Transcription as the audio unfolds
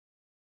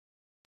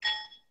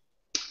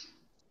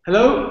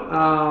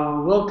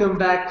Hello, welcome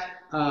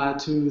back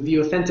to the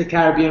Authentic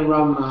Caribbean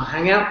Rum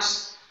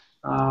Hangouts,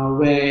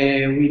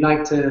 where we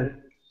like to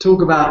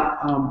talk about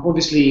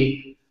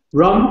obviously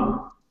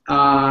rum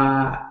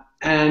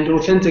and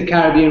authentic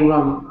Caribbean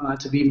rum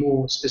to be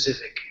more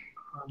specific.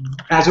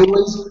 As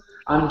always,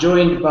 I'm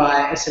joined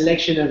by a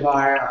selection of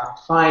our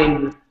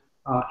fine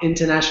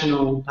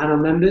international panel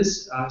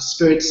members,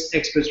 spirits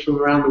experts from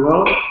around the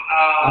world.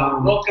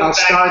 I'll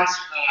start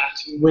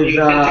with,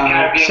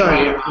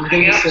 sorry, I'm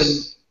getting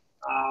some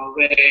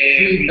where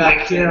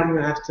feedback here. I'm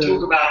going to have to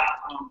talk about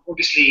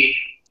obviously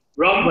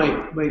rum.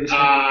 Wait a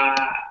second.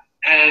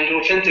 And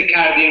authentic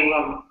Caribbean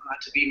rum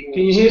to be more.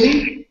 Can you hear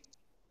me?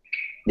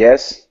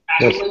 Yes.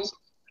 As always,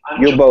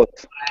 I'm You joined both.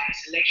 by a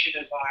selection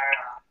of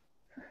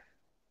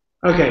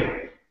our.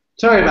 Okay,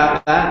 sorry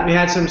about that. We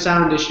had some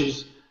sound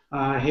issues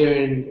here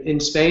in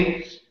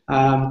Spain.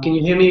 Can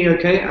you hear me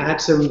okay? I had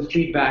some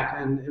feedback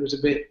and it was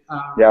a bit.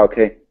 Yeah,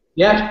 okay.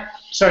 Yeah,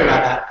 sorry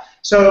about that.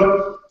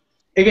 So,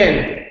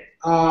 again,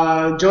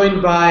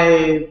 joined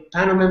by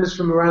panel members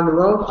from around the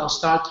world. I'll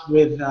start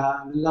with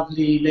the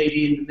lovely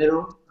lady in the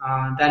middle,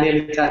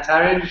 Daniela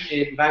Tarin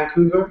in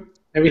Vancouver.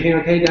 Everything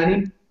okay,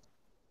 Danny?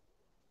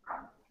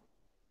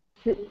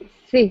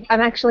 See,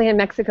 I'm actually in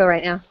Mexico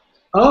right now.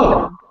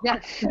 Oh, Yeah.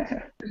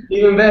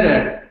 even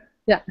better.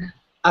 Yeah.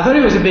 I thought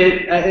it was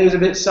a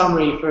bit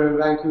summery for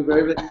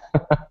Vancouver,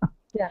 but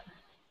Yeah.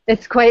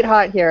 It's quite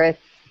hot here. It's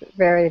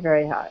very,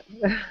 very hot.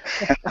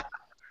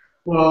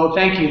 well,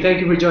 thank you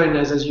for joining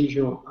us as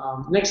usual.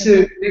 Next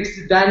to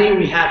Danny,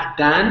 we have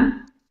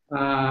Dan,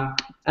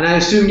 and I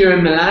assume you're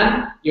in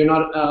Milan. You're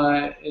not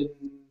in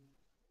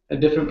a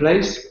different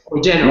place or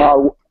Genoa.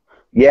 No,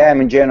 yeah,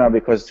 I'm in Genoa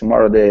because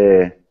tomorrow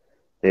the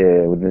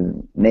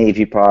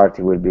Navy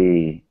party will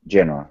be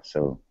Genoa.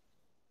 So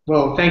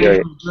Well, thank you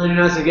for joining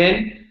us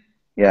again.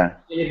 yeah,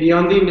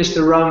 Biondi,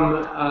 Mr.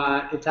 Rum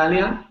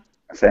Italia.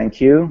 thank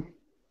you.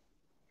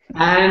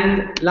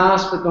 And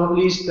last but not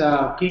least,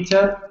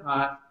 Peter.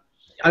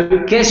 I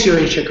guess you're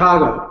in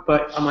Chicago,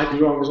 but I might be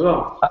wrong as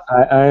well.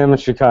 I am in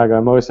Chicago.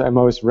 I'm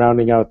always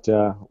rounding out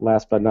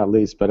last but not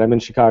least, but I'm in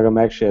Chicago. I'm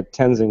actually at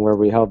Tenzing where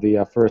we held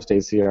the first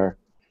ACR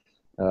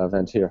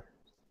event here.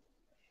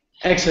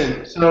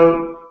 Excellent.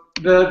 So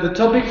the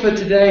topic for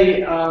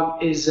today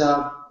is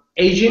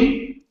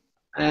aging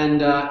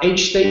and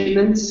age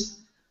statements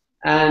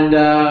and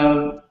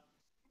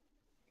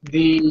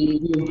the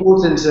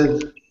importance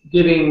of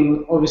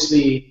giving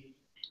obviously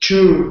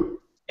true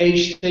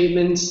age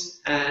statements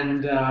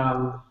and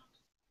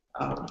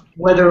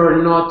whether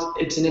or not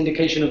it's an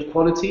indication of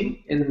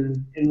quality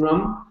in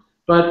rum.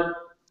 But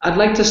I'd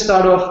like to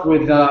start off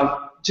with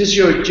just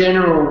your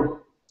general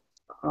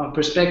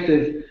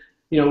perspective.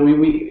 You know,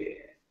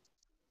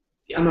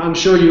 I'm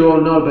sure you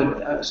all know,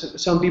 but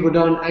some people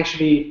don't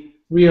actually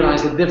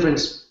realize the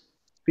difference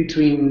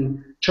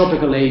between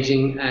tropical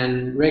aging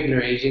and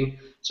regular aging.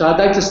 So I'd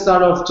like to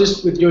start off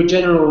just with your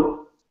general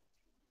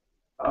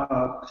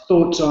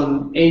thoughts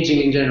on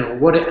aging in general,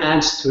 what it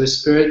adds to a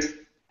spirit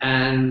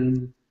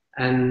and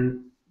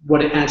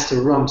what it adds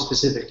to rum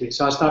specifically.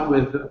 So I'll start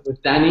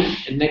with Danny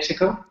in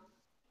Mexico.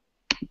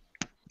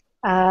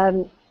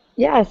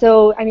 Yeah,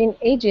 so I mean,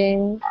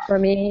 aging for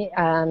me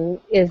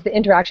is the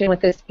interaction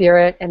with the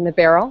spirit and the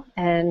barrel,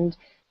 and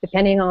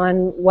depending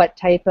on what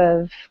type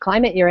of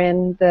climate you're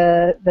in,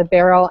 the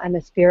barrel and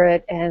the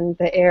spirit and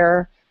the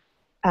air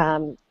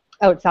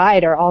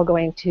outside are all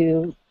going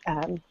to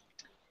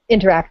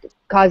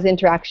cause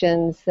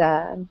interactions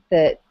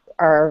that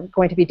are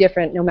going to be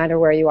different no matter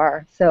where you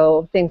are.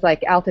 So things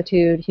like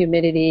altitude,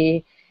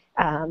 humidity,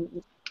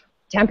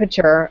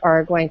 temperature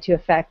are going to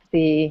affect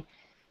the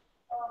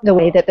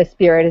way that the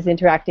spirit is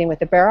interacting with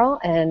the barrel,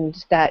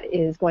 and that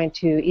is going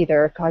to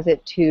either cause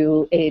it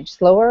to age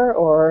slower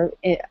or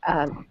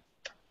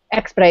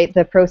expedite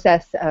the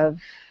process of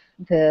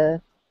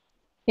the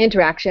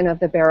interaction of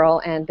the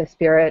barrel and the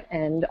spirit,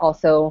 and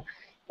also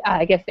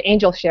I guess the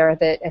angel share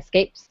that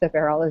escapes the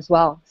barrel as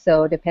well.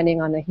 So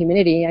depending on the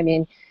humidity, I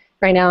mean,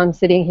 right now I'm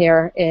sitting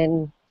here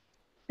in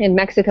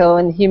Mexico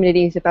and the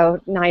humidity is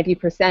about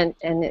 90%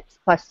 and it's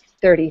plus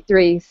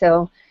 33.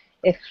 So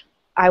if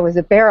I was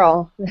a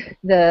barrel,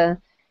 the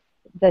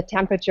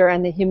temperature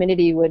and the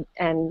humidity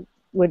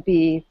would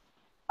be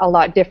a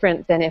lot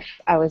different than if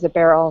I was a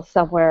barrel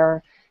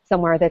somewhere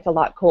that's a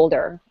lot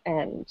colder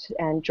and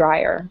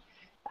drier.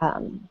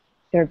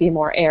 There'd be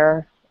more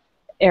air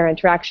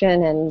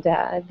interaction, and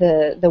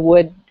the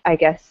wood, I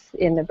guess,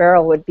 in the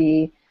barrel would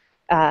be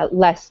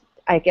less.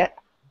 I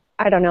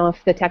don't know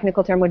if the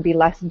technical term would be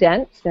less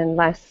dense and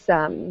less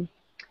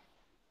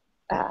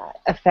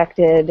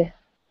affected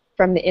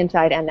from the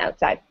inside and the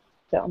outside.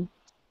 So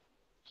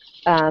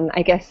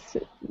I guess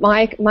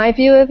my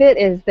view of it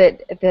is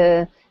that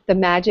the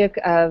magic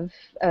of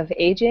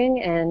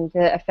aging and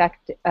the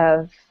effect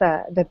of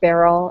the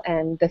barrel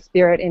and the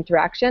spirit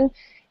interaction,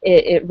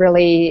 it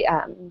really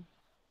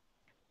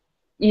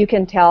you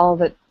can tell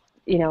that,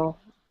 you know,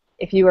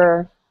 if you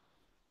were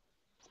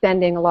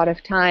spending a lot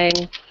of time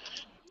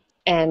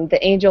and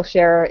the angel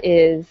share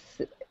is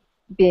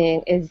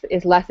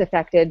is less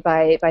affected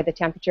by the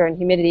temperature and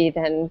humidity,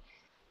 then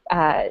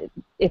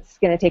it's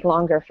going to take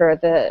longer for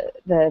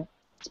the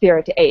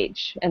spirit to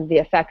age, and the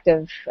effect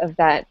of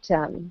that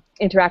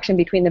interaction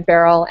between the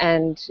barrel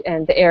and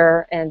the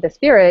air and the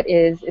spirit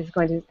is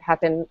going to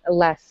happen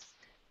less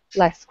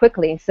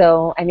quickly.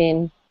 So I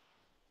mean,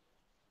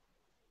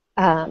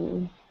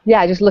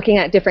 yeah, just looking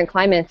at different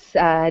climates,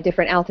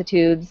 different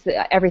altitudes,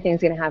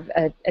 everything's going to have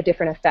a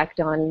different effect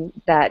on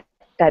that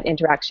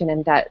interaction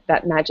and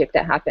that magic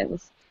that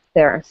happens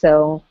there.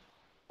 So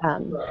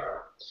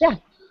yeah.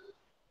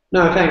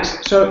 No, thanks.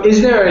 So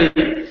is there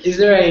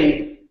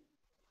an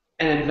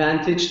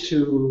advantage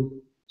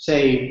to,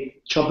 say,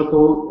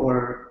 tropical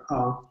or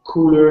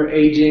cooler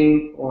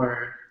aging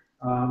or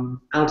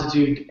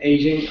altitude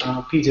aging?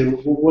 Peter,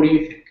 what do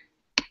you think?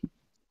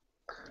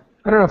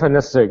 I don't know if I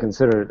necessarily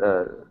consider it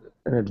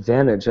an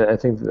advantage. I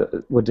think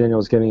what Daniel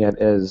is getting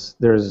at is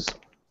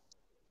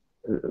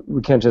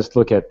we can't just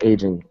look at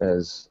aging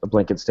as a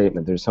blanket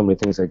statement. There's so many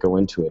things that go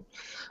into it.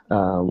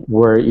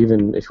 Where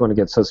even if you want to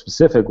get so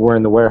specific, where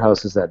in the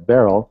warehouse is that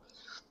barrel?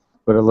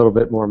 But a little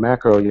bit more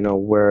macro, you know,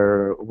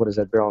 what is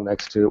that barrel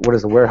next to? What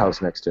is the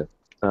warehouse next to?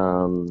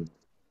 And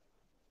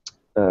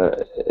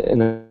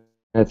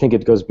I think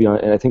it goes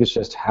beyond, and I think it's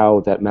just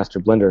how that master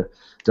blender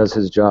does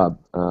his job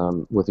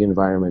with the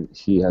environment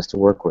he has to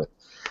work with.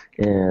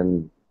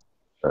 And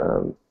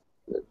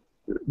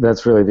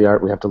that's really the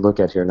art we have to look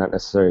at here, not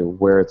necessarily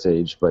where it's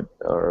aged, but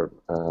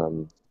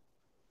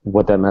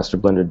what that master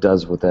blender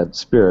does with that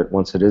spirit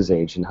once it is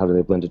aged, and how do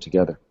they blend it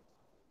together.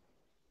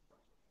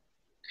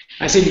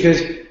 I see,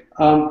 because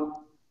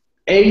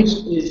age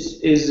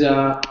is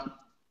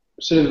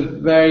sort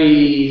of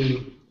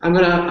very. I'm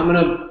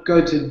gonna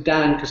go to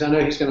Dan because I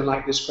know he's gonna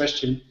like this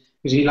question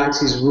because he likes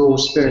his raw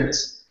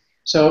spirits.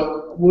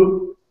 So,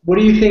 what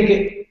do you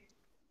think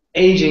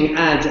aging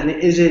adds, and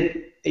is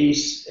it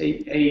is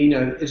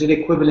it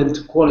equivalent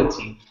to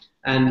quality,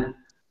 and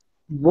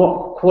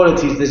what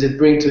qualities does it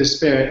bring to the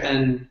spirit,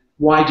 and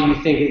why do you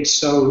think it's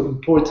so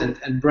important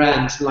and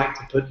brands like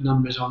to put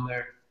numbers on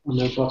their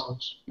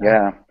bottles?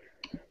 Yeah.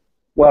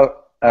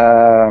 Well,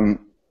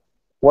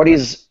 what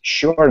is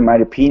sure, in my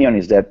opinion,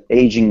 is that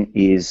aging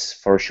is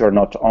for sure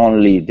not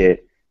only the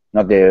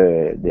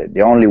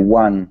only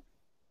one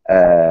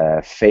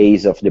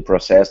phase of the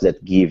process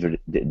that gives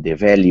the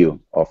value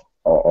of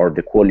or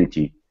the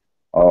quality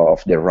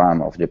of the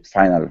rum, of the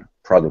final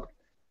product,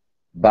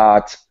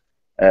 but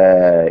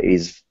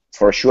is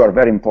for sure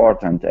very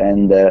important.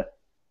 And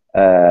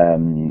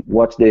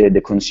what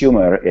the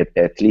consumer,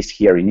 at least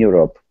here in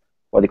Europe,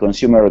 what the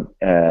consumer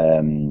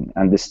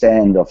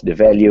understand of the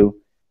value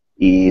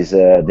is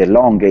the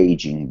long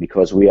aging,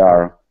 because we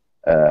are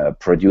a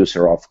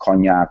producer of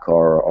cognac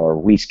or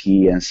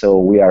whiskey, and so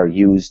we are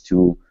used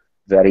to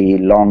very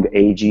long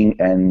aging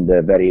and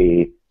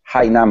very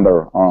high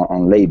number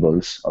on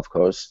labels, of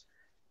course.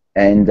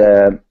 And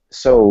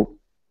so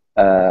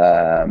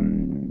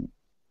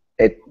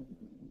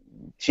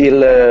till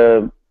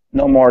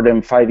no more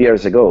than 5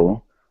 years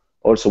ago,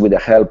 also with the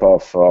help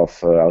of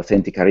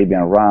Authentic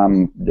Caribbean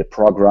Rum, the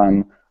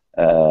program,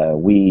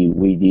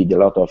 we did a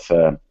lot of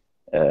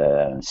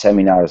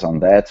seminars on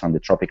that, on the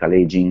tropical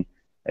aging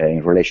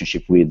in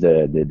relationship with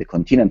the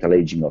continental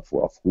aging of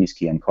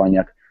whiskey and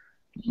cognac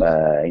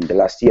in the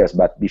last years.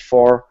 But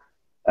before,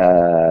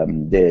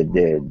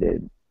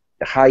 the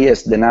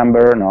highest the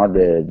number,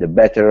 the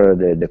better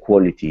the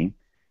quality.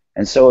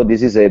 And so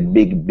this is a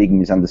big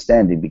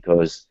misunderstanding,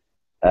 because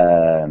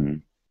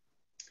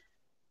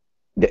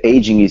the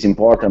aging is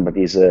important, but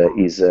is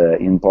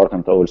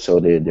important also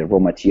the raw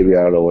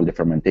material, all the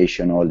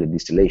fermentation, all the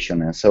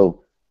distillation, and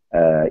so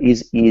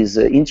is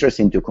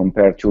interesting to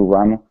compare to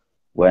rum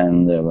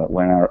when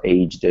are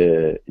aged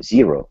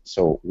 0,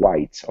 so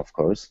white, of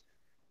course,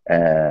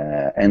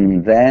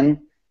 and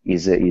then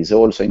is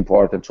also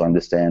important to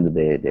understand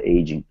the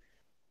aging.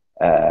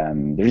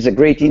 There is a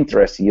great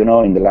interest,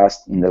 in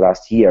the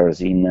last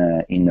years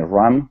in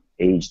rum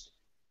aged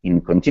in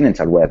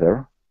continental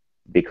weather,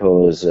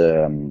 because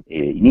in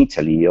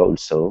Italy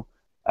also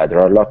there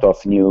are a lot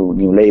of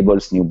new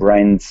labels, new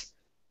brands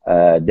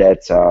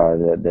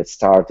that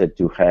started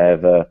to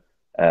have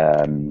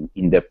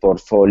in the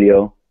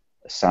portfolio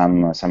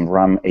some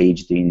rum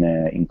aged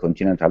in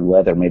continental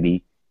weather,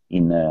 maybe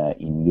in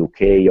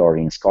UK or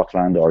in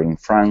Scotland or in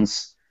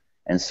France,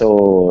 and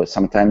so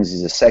sometimes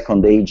it's a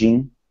second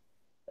aging.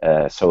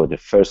 So the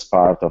first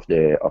part of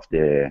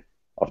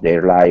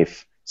their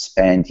life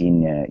spent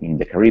in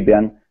the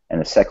Caribbean, and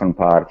the second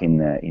part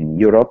in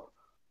Europe,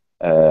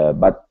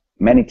 but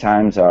many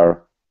times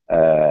are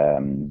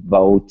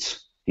bought.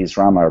 These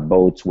rum are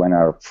bought when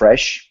are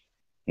fresh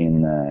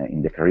in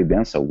the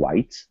Caribbean, so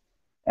white,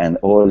 and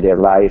all their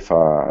life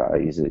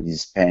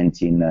is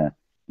spent in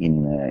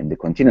the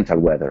continental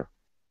weather,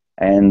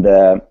 and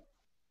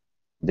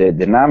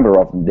the number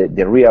of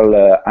the real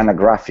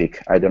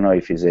anagrammatic, I don't know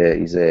if is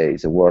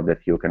a word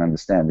that you can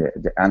understand.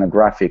 The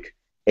anagrammatic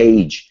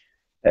age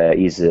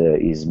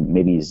is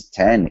maybe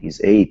 10,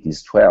 is 8,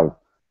 is 12,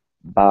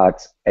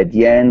 but at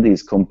the end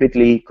is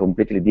completely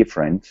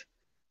different,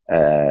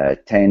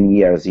 10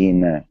 years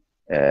in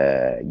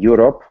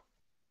Europe,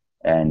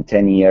 and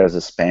 10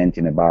 years spent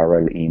in a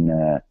barrel in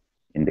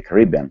the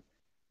Caribbean.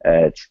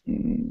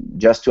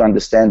 Just to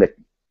understand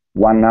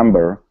one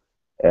number,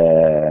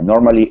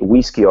 normally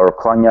whiskey or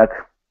cognac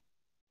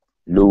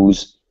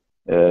lose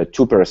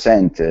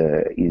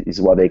 2% is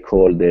what they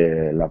call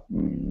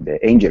the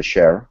angel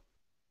share.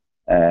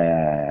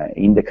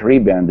 In the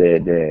Caribbean,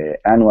 the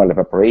annual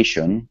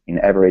evaporation in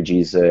average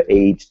is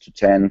 8 to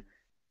 10.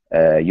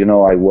 You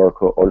know, I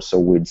work also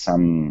with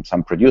some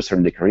producer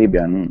in the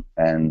Caribbean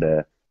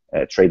and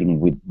trading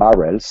with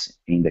barrels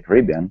in the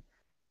Caribbean,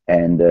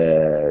 and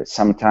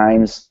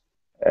sometimes,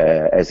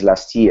 as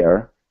last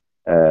year,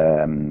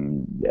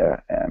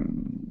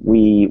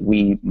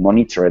 we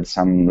monitored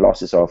some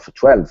losses of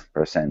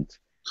 12%.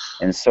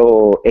 And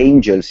so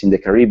angels in the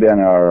Caribbean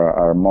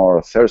are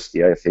more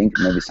thirsty, I think,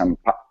 maybe some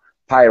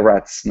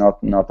pirates, not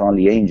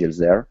only angels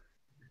there.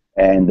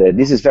 And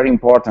this is very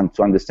important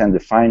to understand the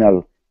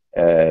final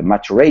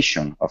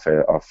maturation of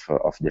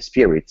the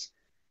spirits,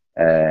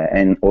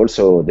 and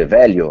also the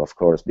value, of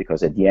course,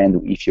 because at the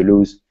end, if you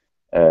lose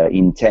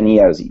in 10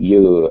 years,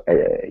 you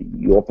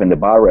open the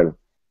barrel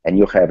and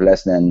you have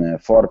less than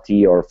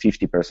 40 or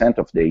 50%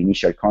 of the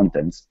initial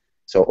contents.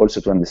 So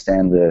also to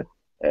understand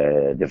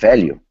the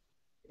value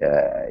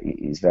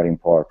is very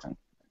important.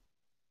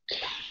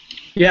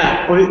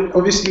 Yeah,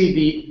 obviously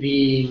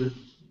the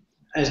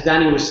as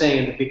Danny was saying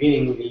at the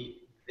beginning,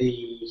 the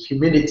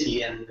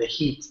humidity and the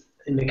heat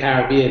in the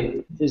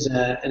Caribbean is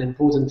an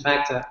important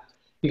factor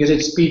because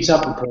it speeds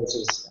up the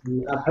process.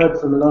 And I've heard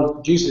from a lot of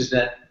producers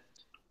that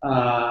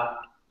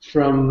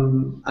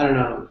from, I don't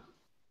know,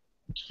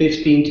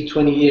 15 to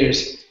 20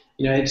 years,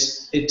 you know,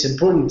 it's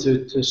important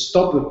to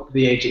stop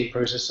the aging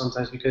process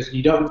sometimes because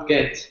you don't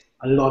get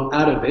a lot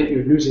out of it.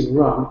 You're losing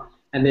rum,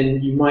 and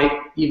then you might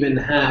even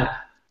have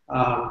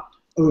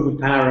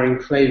overpowering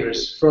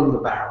flavors from the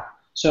barrel.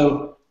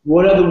 So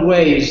what are the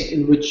ways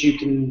in which you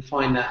can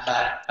find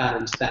that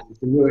balance, Dan,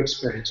 from your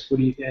experience? What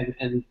do you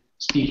and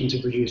speaking to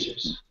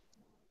producers?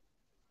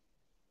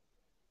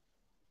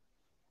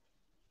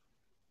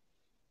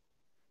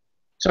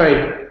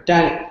 Sorry,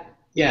 Danny.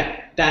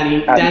 Yeah,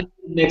 Danny in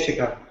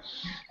Mexico.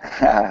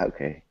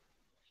 Okay.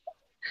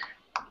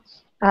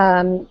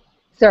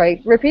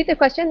 Sorry, repeat the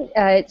question.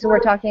 So we're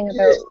talking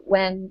about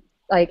when,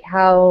 like,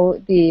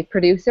 how the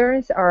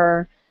producers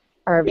are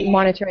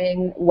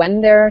monitoring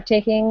when they're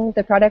taking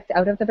the product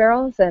out of the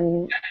barrels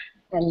and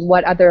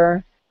what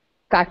other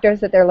factors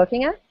that they're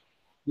looking at?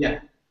 Yeah.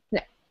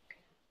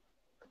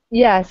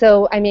 Yeah,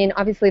 so I mean,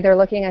 obviously they're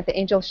looking at the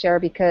angel share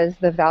because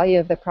the value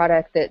of the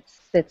product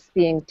that's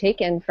being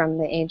taken from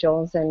the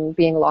angels and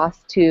being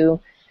lost to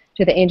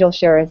the angel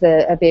share is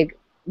a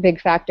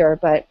big factor.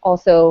 But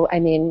also, I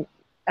mean,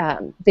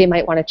 they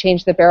might want to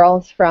change the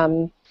barrels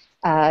from,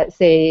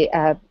 say,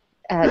 an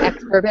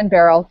ex-bourbon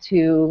barrel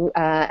to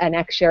an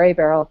ex-sherry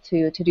barrel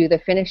to do the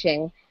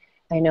finishing.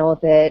 I know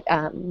that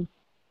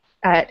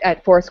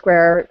at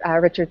Foursquare,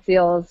 Richard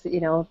Seals, you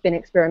know, been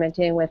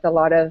experimenting with a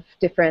lot of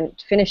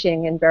different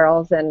finishing in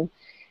barrels, and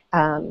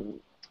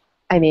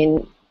I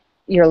mean,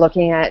 you're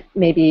looking at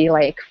maybe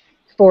like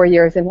 4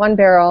 years in one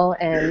barrel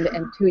and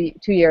 2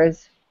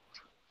 years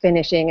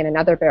finishing in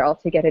another barrel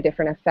to get a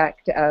different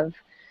effect of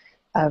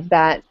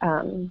that.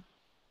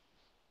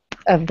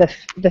 Of the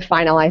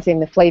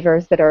finalizing the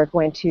flavors that are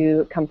going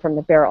to come from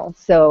the barrel.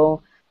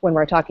 So when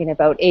we're talking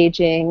about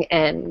aging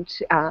and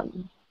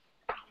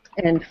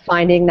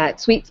finding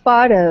that sweet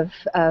spot of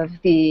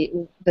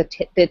the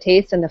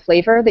taste and the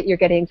flavor that you're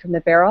getting from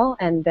the barrel,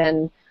 and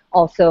then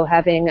also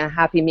having a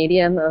happy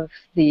medium of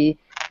the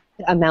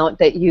amount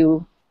that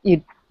you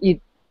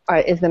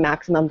is the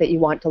maximum that you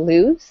want to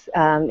lose.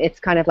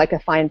 It's kind of like a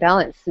fine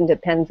balance, and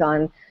depends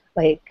on,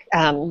 like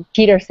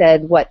Peter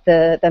said, what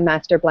the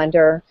master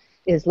blender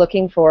is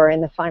looking for in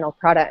the final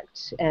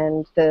product,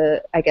 and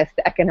I guess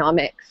the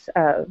economics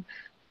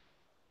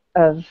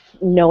of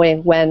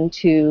knowing when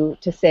to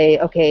say,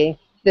 okay,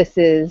 this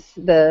is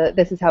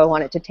how I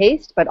want it to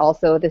taste, but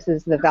also this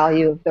is the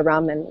value of the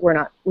rum, and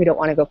we don't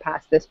want to go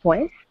past this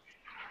point.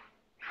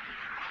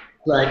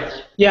 Right.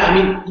 Yeah. I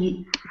mean,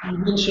 you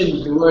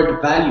mentioned the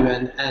word value,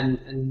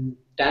 and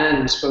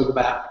Dan spoke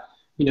about,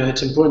 you know,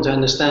 it's important to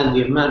understand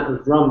the amount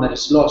of rum that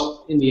is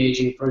lost in the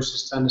aging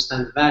process to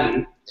understand the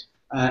value.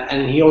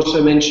 And he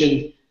also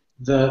mentioned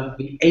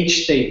the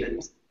age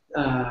statement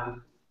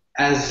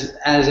as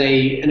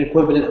an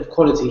equivalent of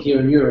quality here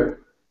in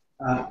Europe.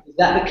 Is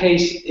that the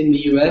case in the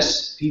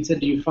US, Peter?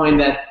 Do you find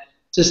that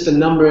just the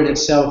number in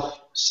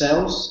itself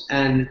sells,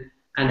 and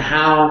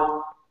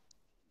how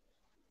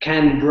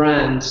can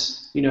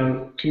brands, you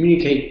know,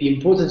 communicate the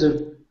importance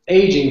of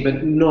aging,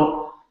 but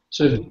not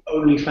sort of the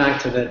only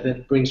factor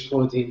that brings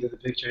quality into the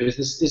picture?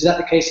 Is that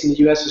the case in the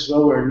US as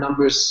well, where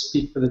numbers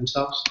speak for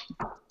themselves?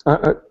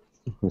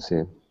 Let's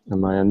see.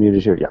 Am I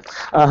unmuted here? Yeah,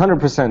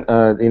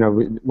 100%. You know,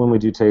 when we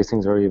do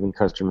tastings, or even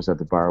customers at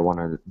the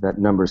bar, that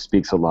number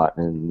speaks a lot,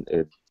 and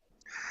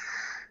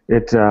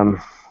it's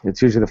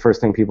usually the first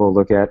thing people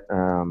look at.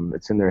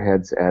 It's in their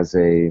heads as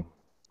a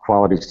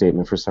quality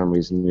statement for some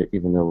reason,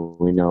 even though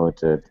we know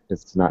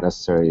it's not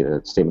necessarily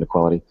a statement of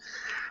quality.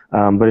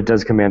 But it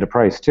does command a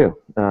price too,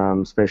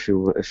 especially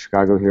with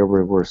Chicago here,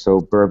 where we're so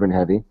bourbon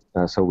heavy,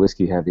 so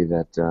whiskey heavy,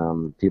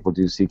 that people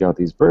do seek out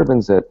these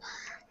bourbons that,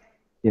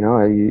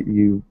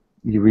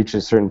 you reach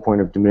a certain point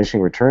of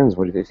diminishing returns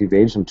if you've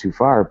aged them too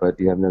far, but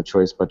you have no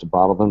choice but to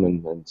bottle them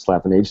and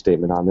slap an age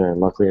statement on there, and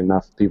luckily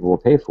enough, people will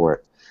pay for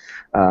it.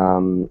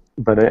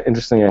 But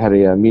interestingly, I had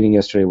a meeting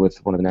yesterday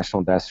with one of the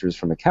national ambassadors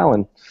from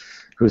Macallan,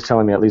 who was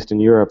telling me, at least in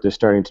Europe, they're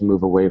starting to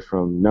move away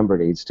from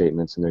numbered age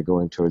statements, and they're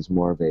going towards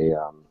more of a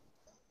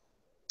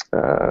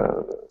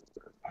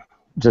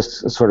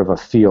just sort of a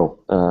feel.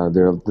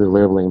 They're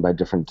labeling by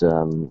different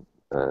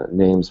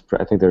names.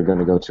 I think they're going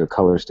to go to a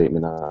color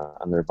statement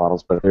on their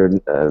bottles, but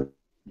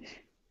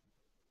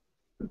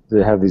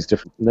they have these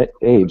different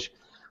age.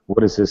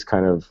 What is this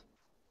kind of?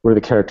 What are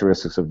the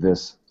characteristics of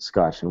this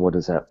Scotch, and what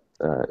does that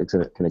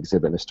can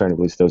exhibit? And they're starting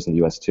to release those in the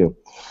U.S. too.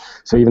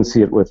 So you even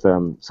see it with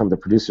some of the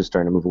producers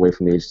starting to move away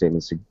from the age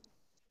statements to,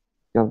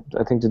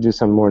 I think, to do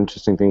some more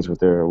interesting things with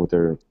their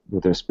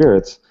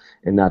spirits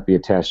and not be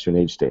attached to an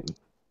age statement.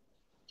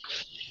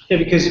 Yeah,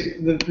 because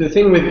the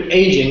thing with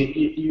aging,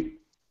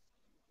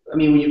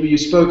 you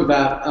spoke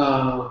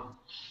about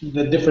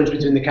the difference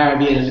between the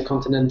Caribbean and the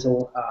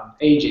continental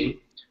aging.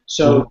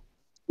 So,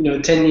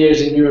 10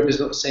 years in Europe is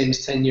not the same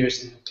as 10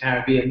 years in the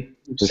Caribbean.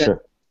 For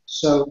sure.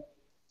 So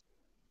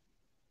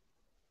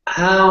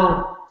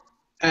how,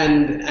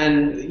 and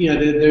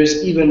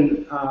there's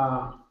even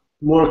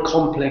more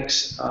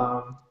complex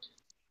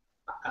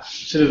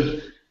sort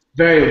of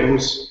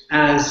variables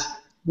as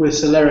with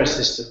Solera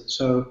system.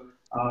 So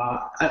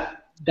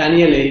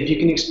Daniele, if you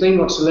can explain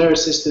what Solera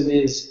system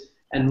is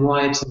and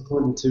why it's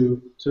important to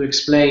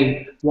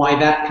explain why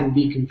that can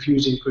be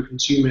confusing for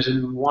consumers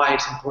and why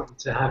it's important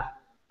to have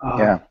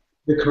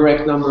the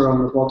correct number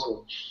on the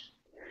bottle.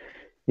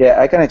 Yeah,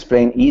 I can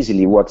explain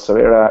easily what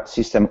Solera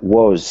system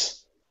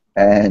was,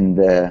 and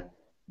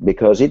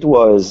because it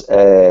was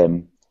a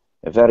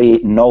very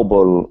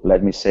noble,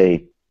 let me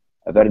say,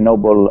 a very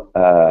noble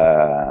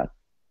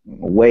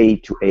way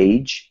to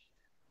age,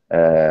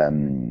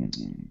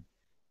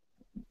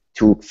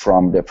 took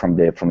from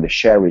the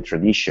sherry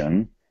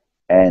tradition.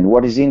 And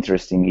what is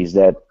interesting is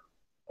that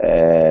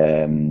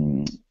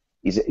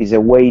is a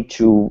way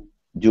to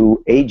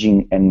do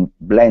aging and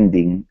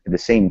blending at the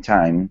same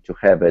time to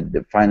have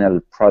the final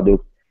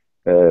product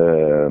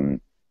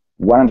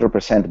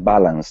 100%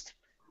 balanced.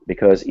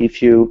 Because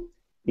if you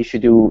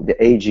do the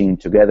aging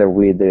together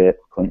with a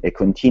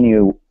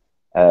continued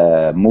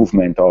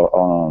movement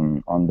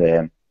on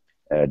the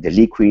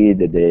liquid,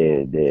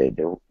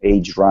 the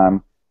aged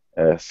rum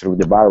through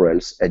the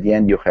barrels, at the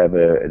end you have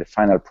the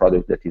final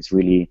product that is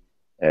really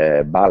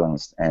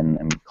balanced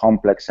and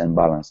complex and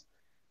balanced.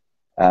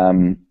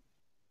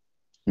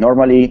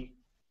 Normally,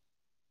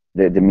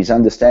 the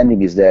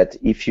misunderstanding is that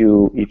if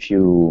you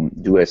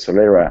do a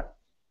Solera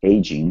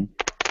aging,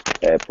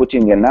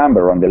 putting a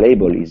number on the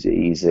label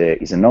is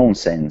a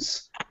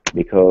nonsense,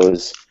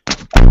 because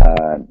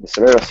the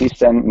Solera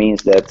system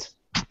means that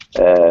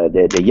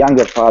the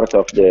younger part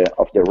of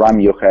the rum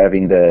you have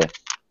in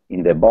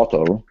the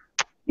bottle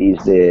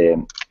is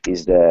the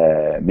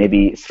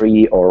maybe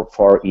 3 or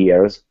 4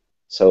 years.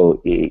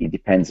 So it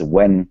depends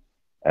when.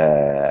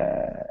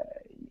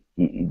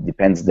 It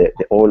depends the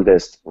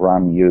oldest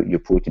rum you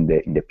put in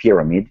the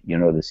pyramid,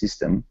 the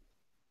system,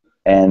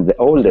 and the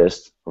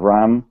oldest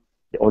rum,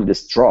 the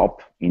oldest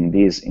drop in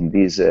this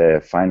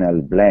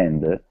final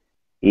blend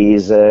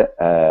is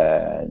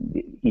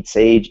its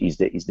age is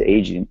the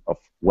age of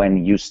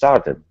when you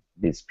started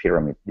this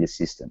pyramid, this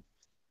system.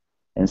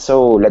 And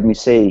so let me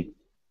say,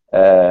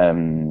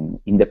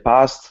 in the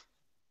past,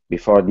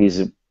 before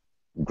this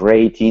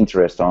great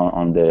interest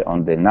on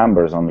the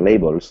numbers on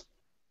labels,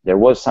 there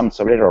was some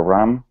Solera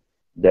rum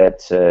that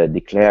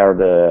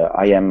declared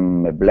I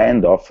am a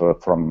blend of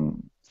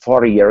from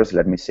 4 years,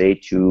 let me say,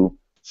 to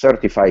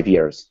 35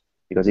 years,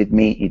 because it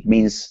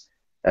means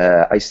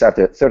I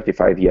started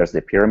 35 years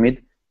the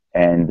pyramid,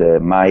 and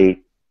my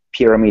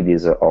pyramid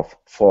is of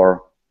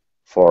four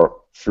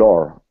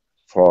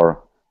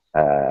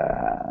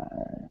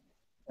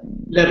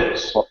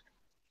levels.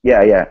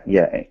 Yeah.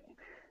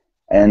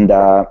 And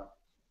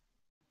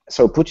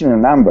so putting a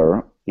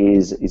number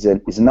is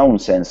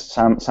nonsense.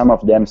 Some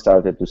of them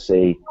started to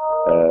say,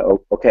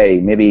 okay,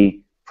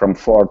 maybe from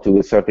 4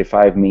 to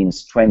 35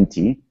 means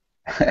 20,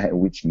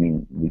 which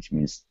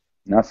means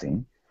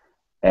nothing.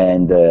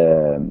 And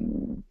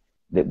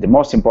the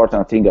most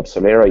important thing of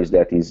Solera is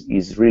that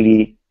is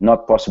really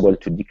not possible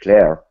to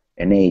declare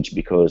an age,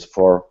 because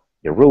for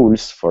the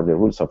rules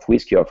of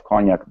whiskey, of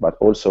cognac, but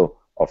also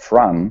of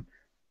rum,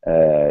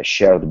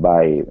 shared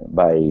by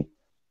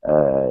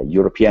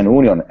European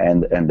Union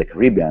and the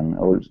Caribbean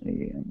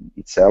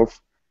itself,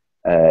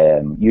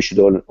 you should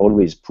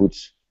always put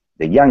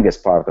the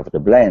youngest part of the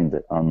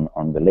blend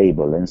on the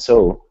label. And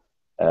so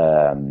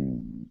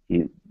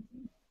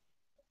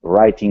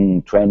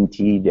writing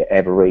 20, the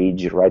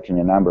average, writing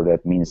a number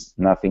that means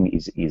nothing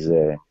is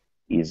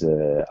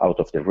out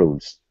of the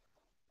rules.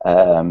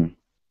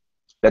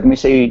 let me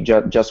say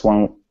just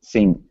one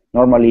thing.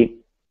 Normally,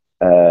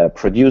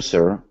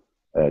 producer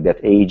that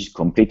aged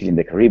completely in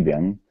the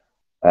Caribbean,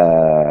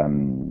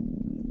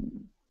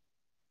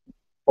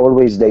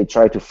 always they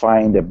try to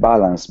find a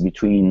balance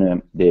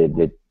between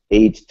the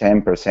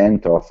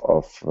 8-10%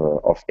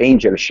 of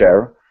angel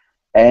share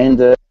and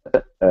the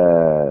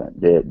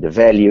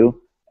value,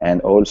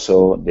 and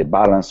also the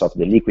balance of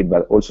the liquid,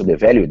 but also the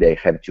value they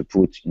have to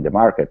put in the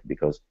market.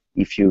 Because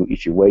if you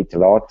wait a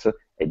lot,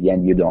 at the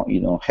end you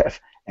don't have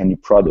any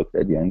product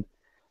at the end.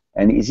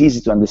 And it's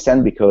easy to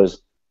understand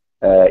because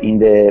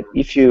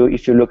if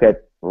you look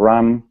at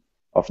rum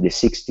of the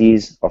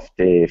 60s, of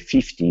the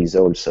 50s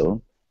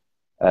also,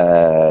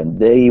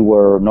 they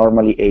were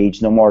normally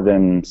aged no more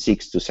than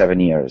 6 to 7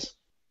 years.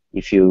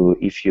 If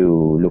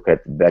you look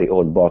at very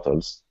old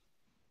bottles,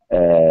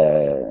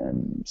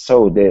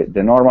 so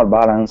the normal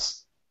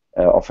balance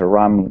of a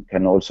rum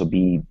can also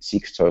be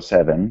 6 or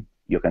 7.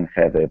 You can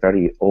have a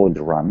very old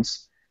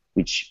rums,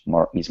 which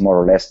is more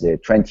or less the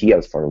 20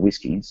 years for a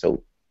whiskey,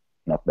 so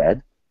not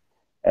bad.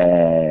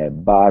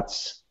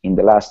 But in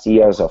the last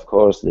years, of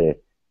course, the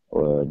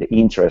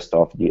interest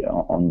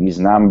on this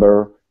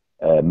number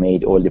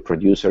made all the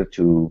producer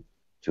to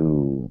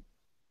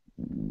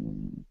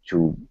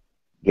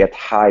get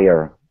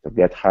higher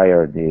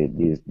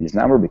this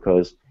number,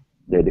 because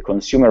the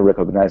consumer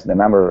recognized the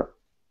number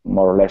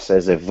more or less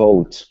as a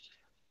vote.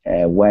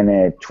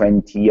 When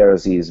 20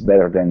 years is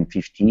better than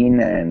 15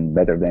 and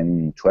better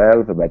than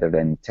 12, better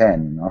than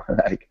 10, no?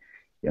 Like,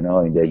 in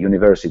the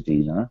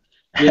university, no?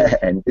 Yeah.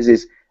 and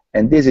this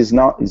is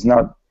not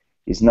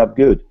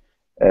good.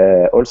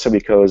 Also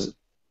because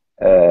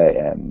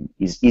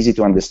it's easy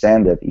to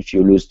understand that if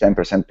you lose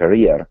 10% per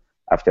year,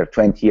 after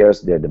 20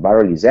 years the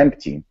barrel is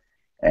empty,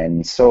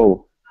 and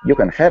so you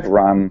can have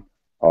rum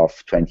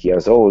of 20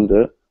 years old,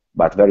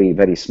 but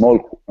very small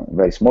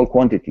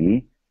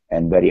quantity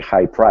and very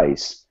high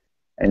price.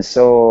 And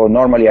so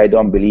normally I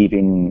don't believe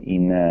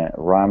in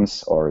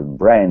rums or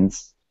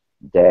brands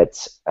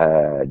that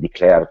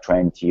declare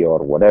 20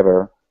 or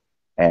whatever,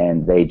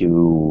 and they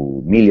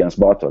do millions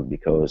bottles,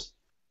 because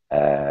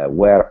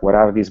where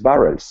are these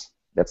barrels?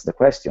 That's the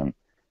question.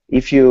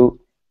 If you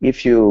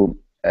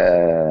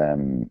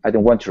I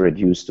don't want to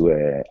reduce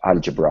to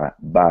algebra,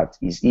 but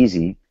it's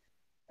easy.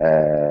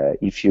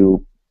 If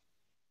you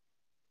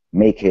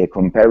make a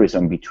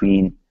comparison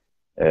between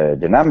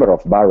the number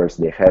of barrels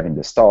they have in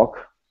the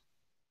stock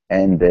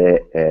and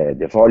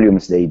the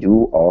volumes they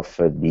do of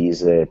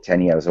these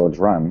 10 years old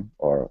rum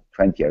or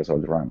 20 years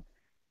old rum,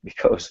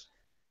 because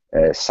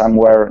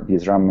somewhere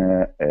this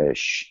rum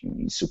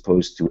is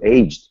supposed to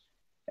age,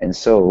 and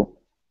so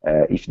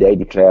if they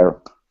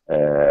declare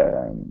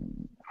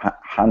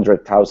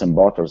 100,000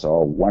 bottles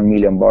or 1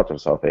 million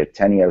bottles of a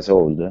 10 years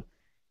old,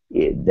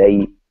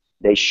 they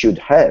should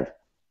have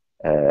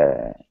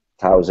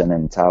 1,000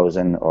 and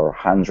 1,000 or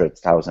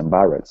 100,000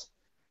 barrels.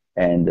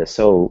 And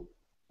so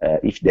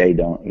if they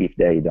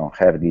don't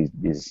have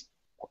these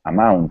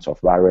amounts of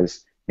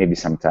barrels, maybe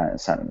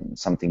sometimes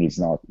something is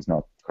not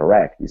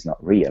correct, is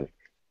not real.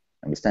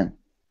 Understand?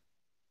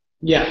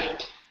 Yeah,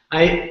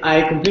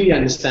 I completely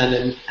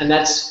understand, and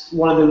that's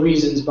one of the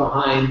reasons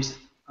behind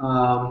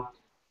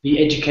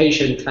the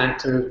education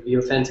factor of the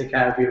Authentic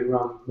Caribbean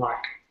Rum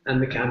mark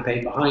and the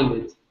campaign behind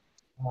it.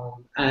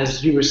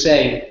 As you were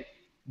saying,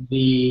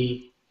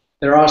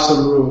 there are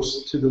some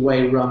rules to the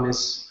way rum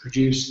is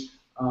produced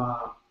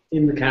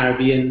in the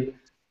Caribbean.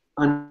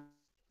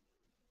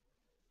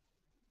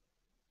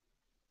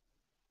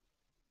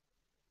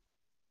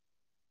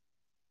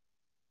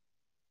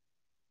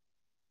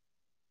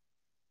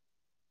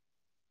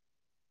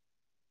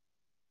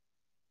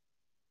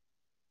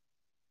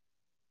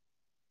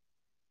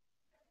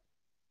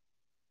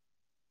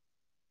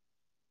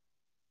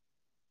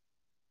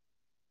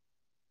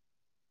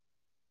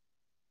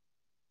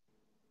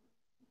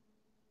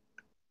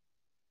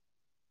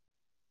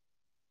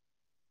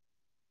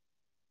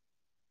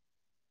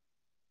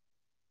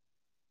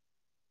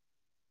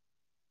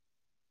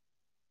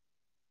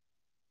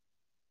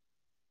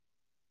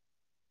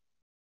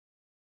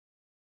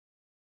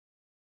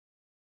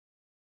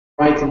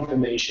 Right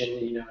information,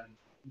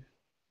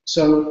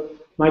 So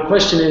my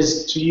question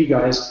is to you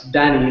guys,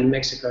 Danny in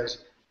Mexico,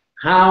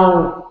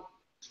 how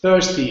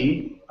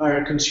thirsty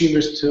are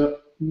consumers to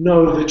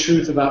know the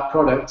truth about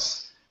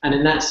products, and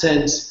in that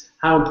sense,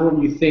 how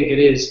important you think it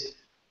is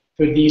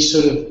for these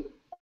sort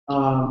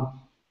of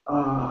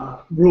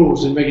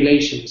rules and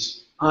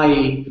regulations,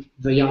 i.e.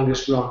 the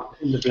youngest rum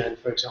in the blend,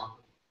 for example?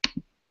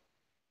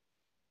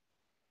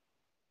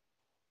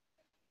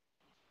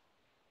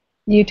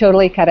 You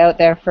totally cut out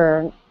there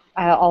for,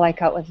 all I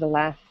caught was the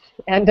last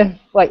end of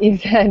what you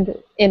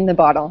said in the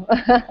bottle.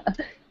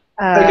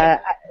 Okay.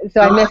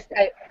 So I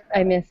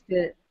missed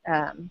it.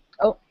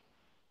 Oh.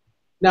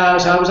 No,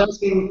 so I was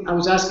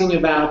asking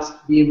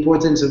about the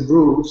importance of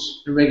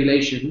rules and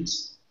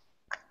regulations,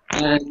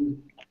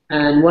 and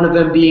one of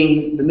them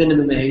being the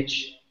minimum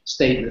age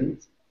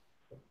statement.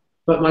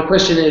 But my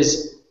question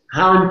is,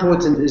 how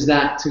important is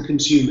that to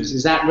consumers?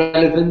 Is that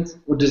relevant,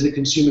 or does the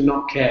consumer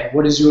not care?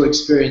 What is your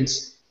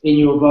experience in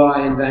your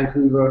bar in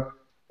Vancouver,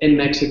 in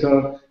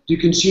Mexico? Do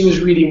consumers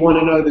really want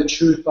to know the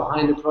truth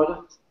behind the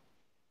product?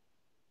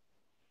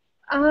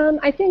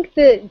 I think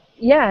that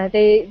yeah,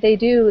 they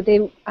do. They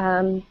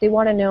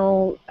want to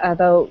know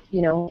about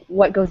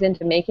what goes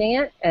into making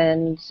it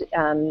and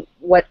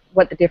what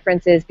the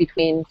difference is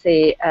between,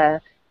 say, a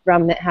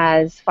rum that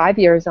has 5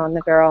 years on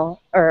the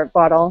barrel or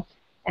bottle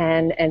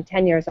and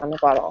 10 years on the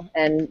bottle,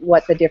 and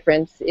what the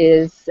difference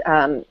is.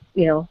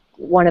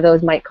 One of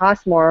those might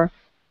cost more,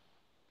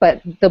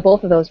 but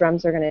both of those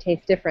rums are going to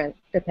taste different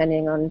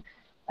depending on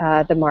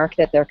the mark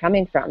that they're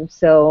coming from.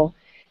 So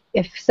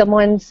if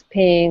someone's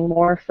paying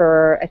more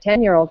for a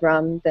 10-year-old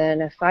rum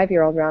than a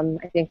 5-year-old rum,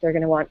 I think they're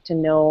going to want to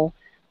know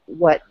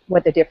what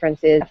the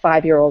difference is, a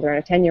 5-year-old or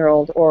a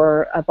 10-year-old,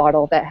 or a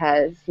bottle that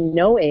has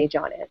no age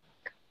on it.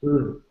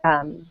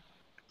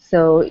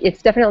 So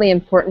it's definitely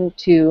important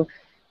to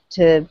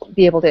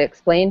be able to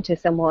explain to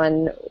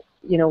someone,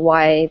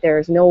 why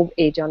there's no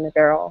age on the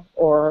barrel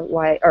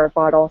or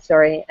bottle,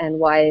 sorry, and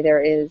why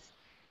there is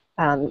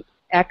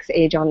X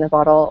age on the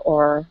bottle,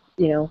 or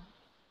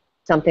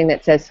something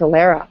that says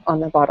Solera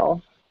on the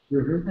bottle.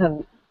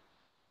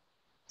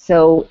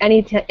 So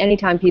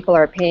anytime people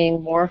are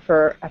paying more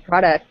for a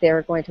product,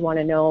 they're going to want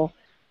to know,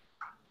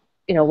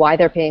 why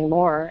they're paying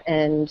more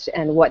and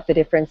what the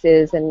difference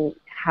is and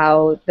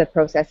how the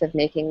process of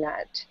making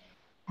that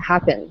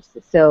happens.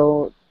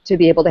 So to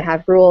be able to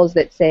have rules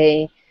that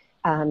say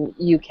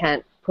you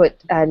can't put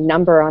a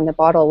number on the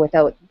bottle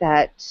without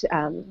that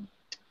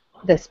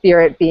the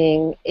spirit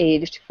being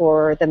aged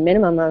for the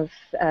minimum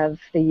of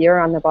the year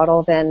on the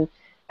bottle, then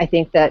I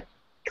think that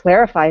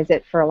clarifies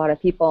it for a lot of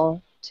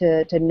people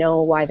to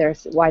know why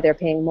they're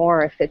paying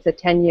more. If it's a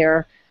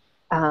 10-year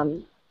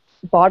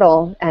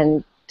bottle,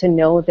 and to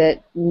know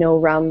that no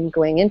rum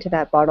going into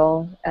that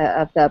bottle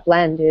of the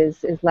blend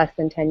is less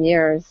than 10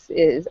 years,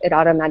 it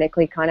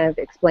automatically kind of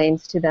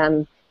explains to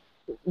them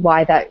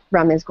why that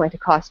rum is going to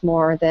cost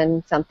more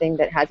than something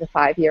that has a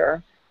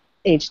 5-year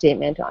age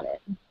statement on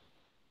it.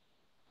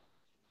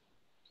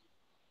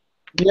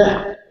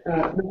 Yeah,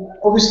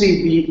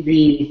 obviously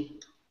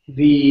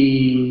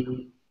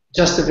the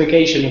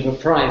justification of a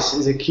price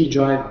is a key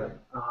driver,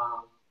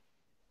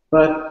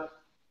 but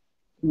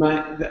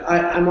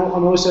I'm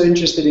also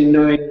interested in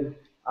knowing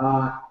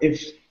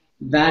if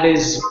that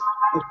is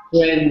a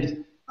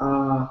trend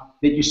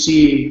that you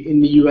see in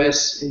the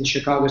U.S., in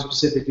Chicago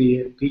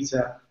specifically,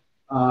 Peter,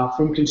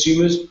 from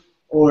consumers,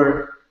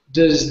 or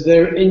does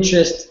their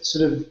interest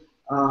sort of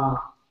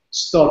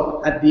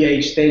stop at the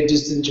age? They're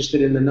just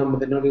interested in the number,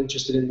 they're not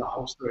interested in the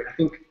whole story. I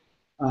think,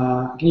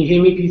 can you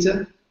hear me,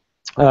 Peter?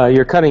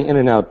 You're cutting in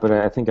and out, but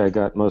I think I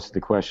got most of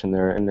the question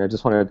there. And I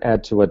just want to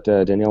add to what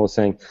Danielle was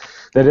saying,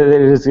 that it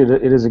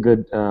is a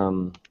good,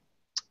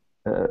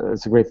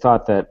 it's a great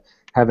thought that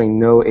having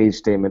no age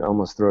statement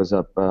almost throws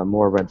up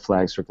more red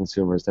flags for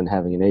consumers than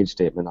having an age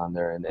statement on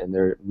there. And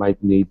there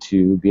might need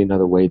to be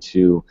another way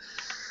to,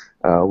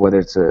 whether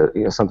it's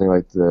something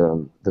like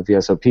the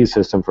VSOP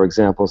system, for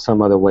example,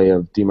 some other way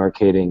of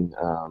demarcating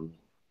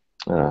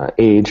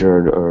age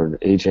or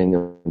aging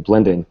or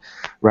blending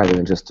rather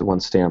than just one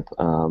stamp.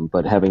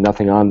 But having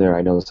nothing on there,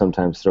 I know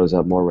sometimes throws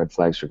up more red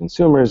flags for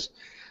consumers.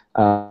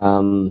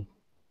 And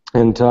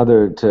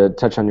to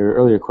touch on your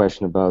earlier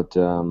question about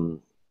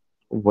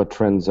what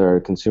trends are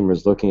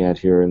consumers looking at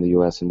here in the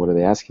U.S. and what are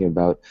they asking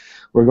about,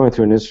 we're going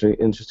through an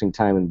interesting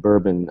time in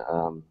bourbon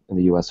in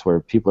the U.S. where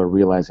people are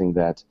realizing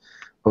that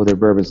their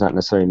bourbon's not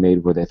necessarily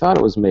made where they thought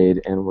it was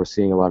made, and we're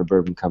seeing a lot of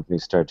bourbon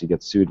companies start to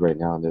get sued right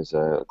now. And there's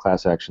a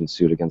class action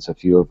suit against a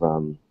few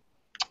of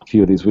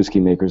these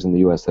whiskey makers in the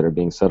U.S. that are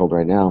being settled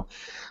right now.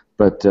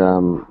 But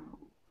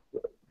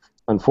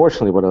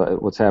unfortunately,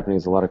 what's happening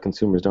is a lot of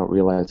consumers don't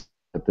realize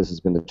that this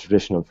has been the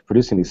tradition of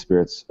producing these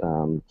spirits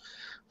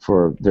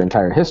for their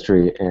entire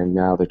history, and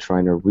now they're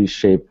trying to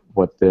reshape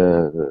what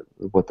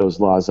those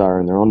laws are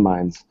in their own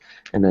minds,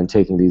 and then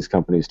taking these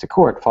companies to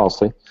court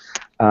falsely.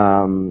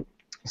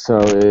 So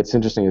it's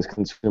interesting as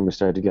consumers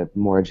start to get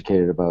more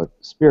educated about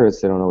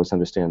spirits, they don't always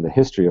understand the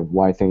history of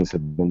why things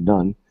have been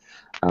done.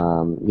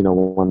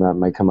 One that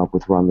might come up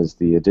with rum is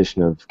the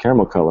addition of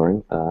caramel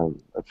coloring.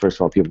 First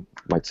of all, people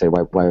might say,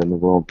 why in the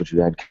world would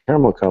you add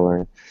caramel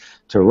coloring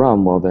to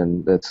rum? Well,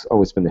 then that's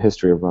always been the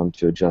history of rum,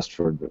 to adjust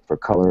for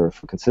color or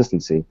for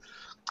consistency.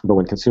 But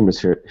when consumers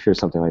hear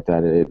something like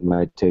that, it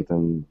might take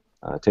them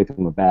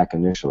aback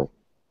initially.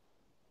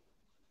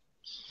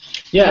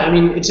 Yeah, I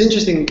mean, it's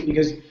interesting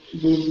because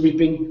we've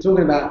been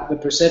talking about the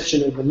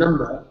perception of the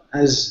number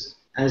as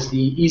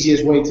the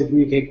easiest way to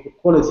communicate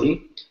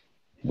quality,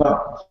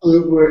 but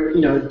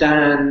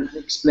Dan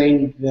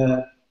explained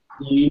the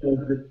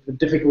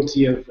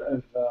difficulty of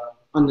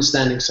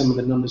understanding some of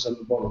the numbers on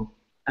the bottom,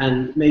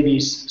 and maybe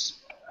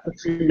a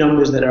few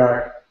numbers that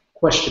are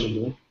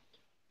questionable.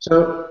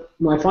 So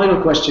my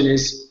final question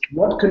is,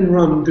 what can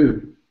rum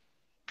do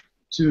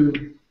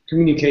to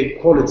communicate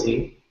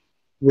quality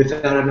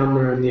without a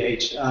number on the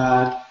age?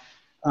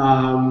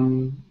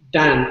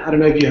 Dan, I don't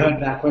know if you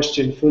heard that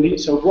question fully.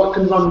 So what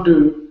can rum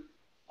do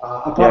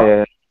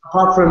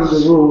apart from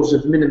the rules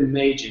of minimum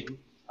aging?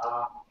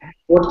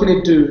 what can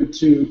it do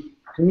to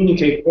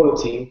communicate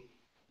quality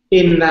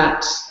in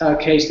that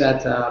case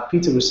that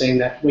Peter was saying,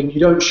 that when you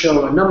don't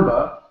show a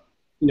number,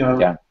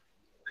 Yeah.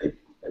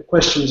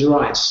 questions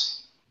arise?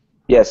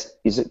 Yes,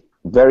 it's a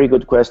very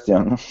good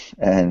question,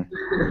 and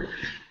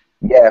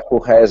yeah, who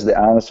has the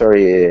answer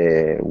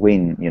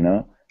win,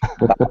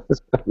 But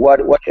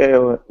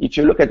if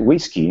you look at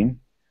whiskey,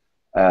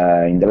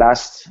 in the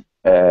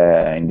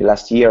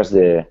last years,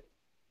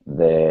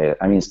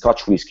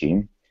 Scotch whiskey,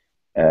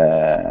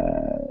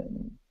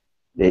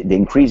 the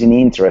increase in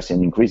interest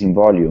and increase in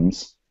volumes,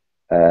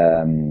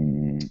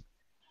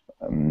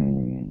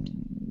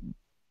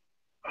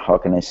 how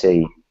can I say,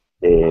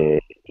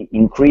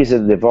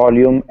 increases the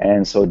volume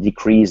and so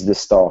decrease the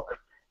stock.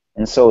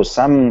 And so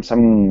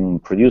some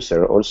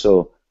producer,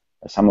 also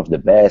some of the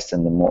best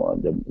and the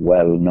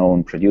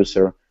well-known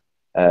producer,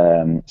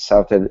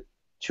 started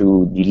to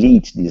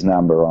delete this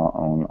number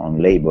on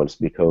labels,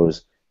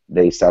 because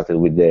they started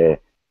with the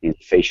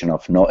fashion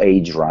of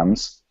no-age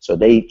rums. So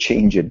they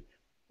changed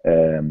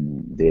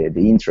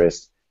the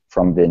interest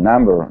from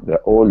the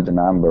old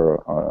number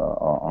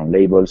on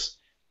labels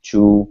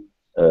to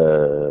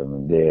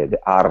the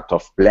art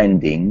of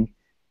blending,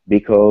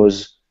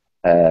 because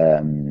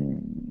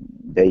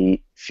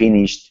they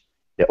finished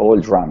the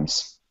old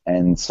rums,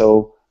 and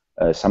so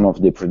some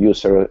of the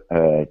producer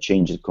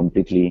changed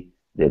completely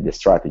the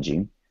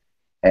strategy,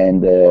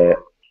 and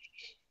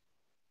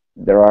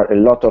there are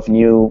a lot of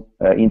new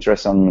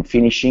interest on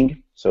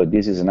finishing. So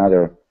this is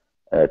another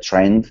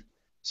trend.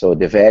 So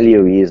the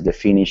value is the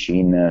finish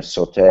in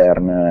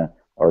Sauterne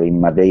or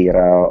in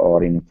Madeira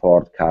or in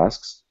port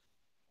casks,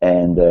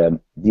 and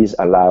this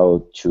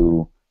allowed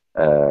to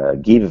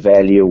give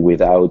value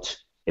without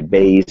a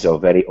base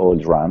of very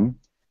old rum,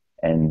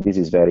 and this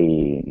is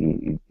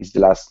is the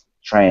last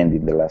trend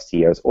in the last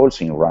years,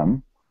 also in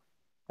rum.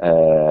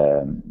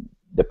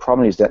 The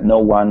problem is that no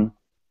one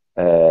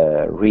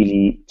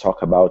really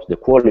talk about the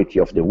quality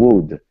of the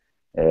wood.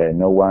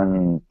 No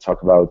one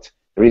talk about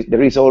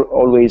there is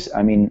always,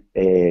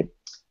 a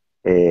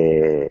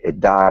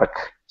dark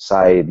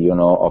side,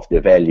 of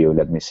the value,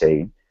 let me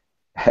say,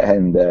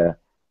 and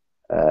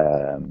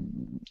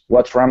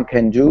what rum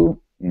can do,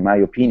 in my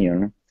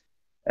opinion,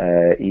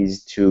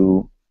 is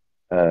to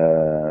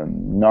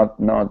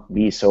not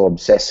be so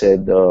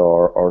obsessed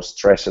or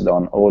stressed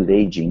on old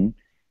aging,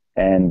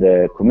 and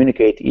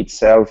communicate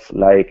itself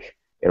like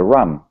a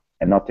rum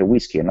and not a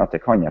whiskey and not a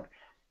cognac.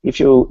 If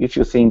you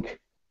think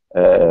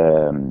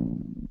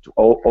to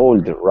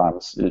old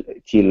rums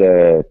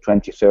till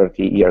 20,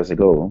 30 years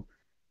ago,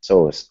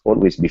 so it's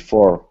always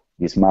before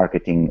this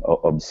marketing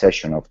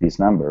obsession of this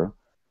number,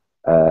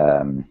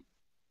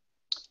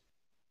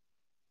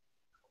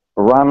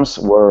 rums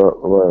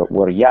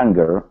were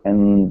younger,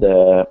 and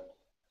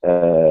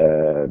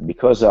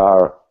because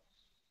are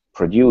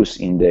produced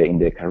in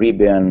the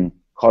Caribbean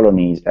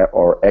colonies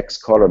or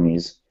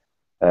ex-colonies,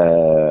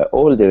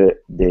 all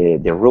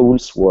the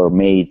rules were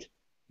made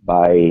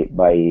by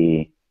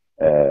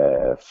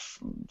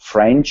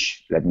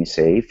French, let me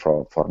say,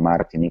 for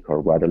Martinique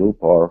or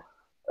Guadeloupe, or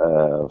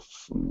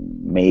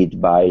made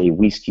by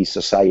whiskey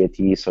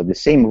society. So the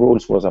same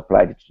rules was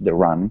applied to the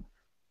rum,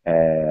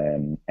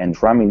 and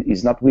rum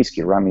is not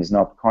whiskey, rum is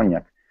not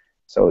cognac,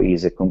 so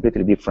it's a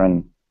completely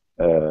different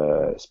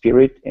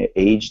spirit,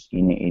 aged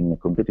in a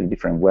completely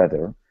different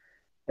weather.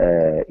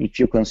 If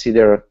you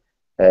consider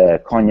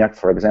cognac,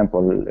 for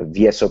example,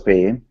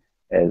 VSOP,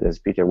 as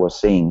Peter was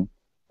saying,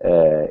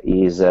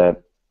 is the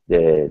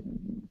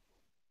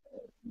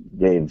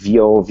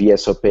VO,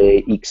 VSOP,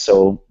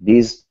 XO.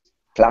 This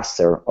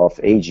cluster of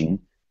aging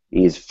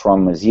is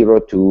from 0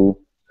 to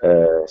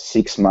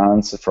 6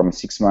 months, from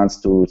 6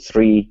 months to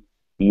 3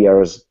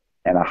 years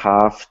and a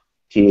half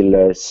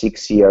till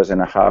 6 years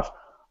and a half.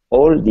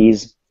 All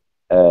these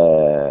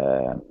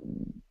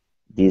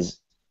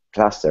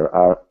clusters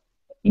are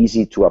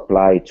easy to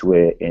apply to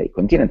a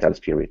continental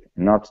spirit,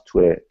 not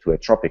to a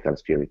tropical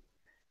spirit,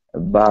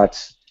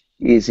 but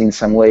is in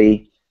some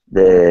way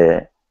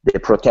the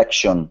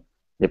protective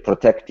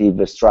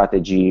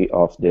strategy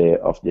of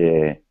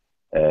the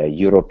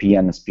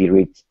European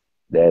spirit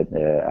that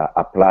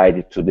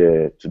applied to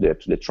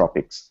the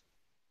tropics.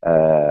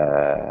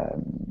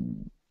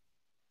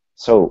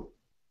 So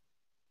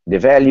the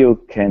value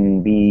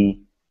can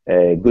be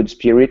good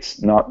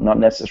spirits, not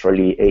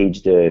necessarily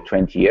aged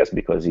 20 years,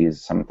 because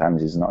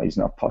sometimes is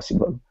not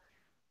possible,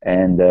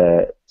 and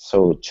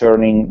so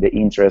turning the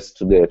interest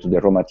to the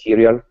raw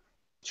material,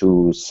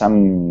 to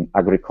some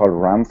agricole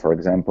rum, for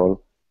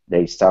example,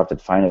 they started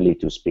finally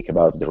to speak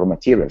about the raw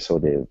material, so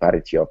the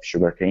variety of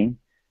sugarcane.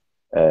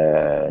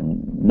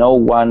 No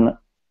one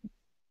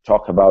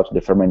talk about the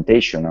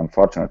fermentation,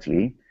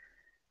 unfortunately,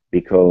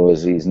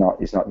 because it's not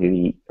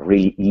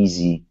really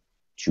easy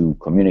to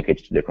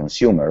communicate to the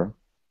consumer.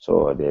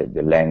 So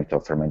the length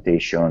of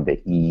fermentation, the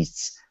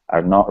yeasts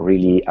are not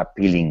really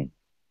appealing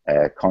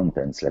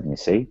contents, let me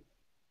say.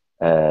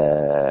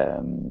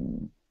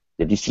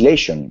 The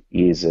distillation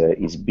is a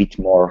bit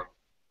more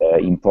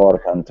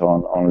important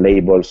on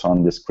labels,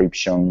 on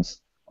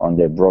descriptions, on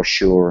the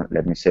brochure,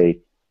 let me say.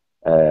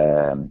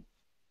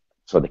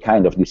 so the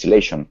kind of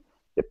distillation,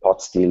 the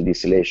pot still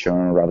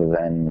distillation rather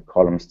than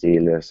column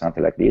still or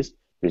something like this.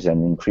 There's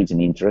an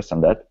increasing interest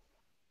on that.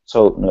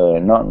 So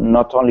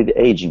not only the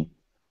aging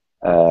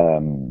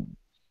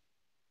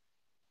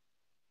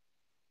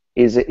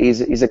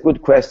is a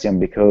good question,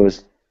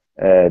 because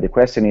the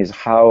question is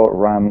how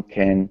RAM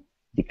can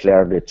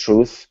declare the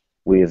truth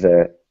with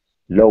a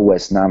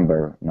lowest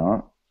number,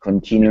 no,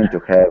 continuing to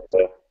have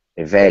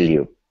a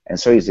value, and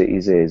so is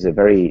a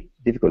very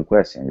difficult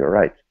question. You're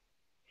right.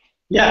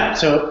 Yeah.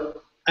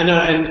 So I know,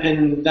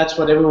 and that's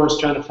what everyone's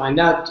trying to find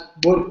out.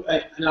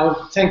 And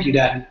I'll thank you,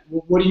 Dan.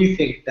 What do you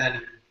think, Danny?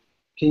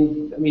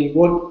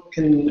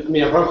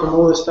 Apart from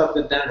all the stuff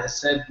that Dan has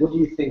said, what do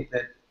you think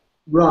that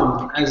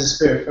rum as a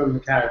spirit from the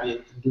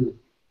Caribbean can do?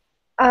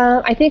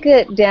 I think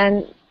that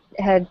Dan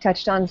had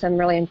touched on some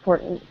really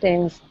important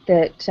things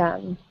that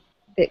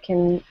that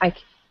can, I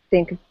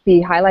think,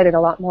 be highlighted a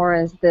lot more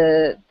as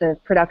the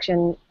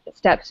production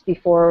steps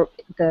before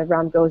the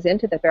rum goes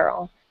into the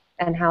barrel,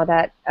 and how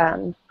that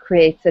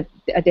creates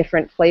a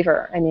different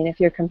flavor. I mean, if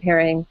you're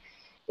comparing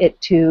it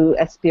to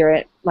a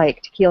spirit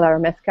like tequila or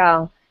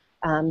mezcal,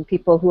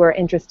 people who are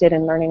interested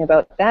in learning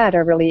about that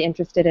are really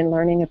interested in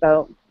learning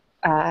about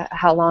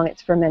how long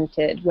it's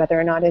fermented, whether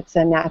or not it's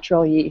a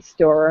natural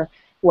yeast, or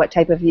what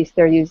type of yeast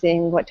they're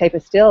using, what type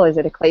of still. Is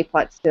it a clay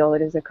pot still?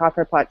 It is a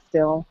copper pot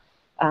still.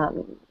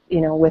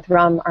 With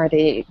rum, are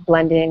they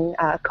blending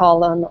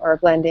column or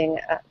blending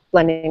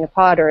a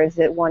pot, or is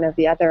it one of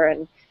the other?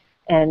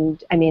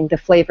 And I mean, the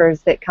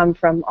flavors that come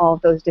from all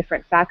of those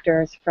different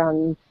factors,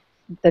 from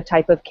the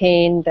type of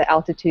cane, the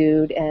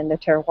altitude, and the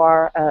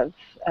terroir of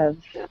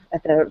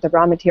the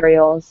raw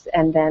materials,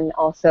 and then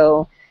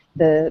also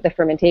the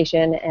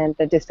fermentation and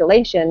the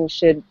distillation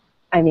should,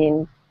 I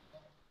mean,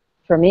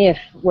 for me, if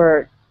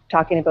we're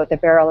talking about the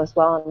barrel as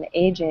well and the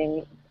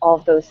aging, all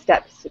of those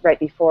steps right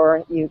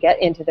before you get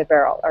into the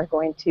barrel are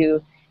going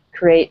to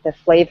create the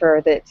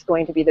flavor that's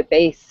going to be the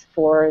base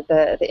for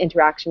the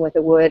interaction with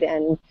the wood,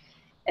 and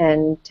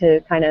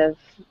to kind of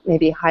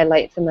maybe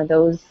highlight some of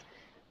those,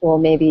 well,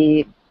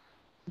 maybe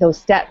those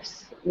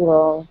steps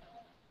will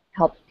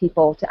help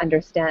people to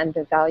understand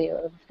the value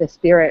of the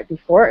spirit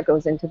before it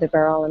goes into the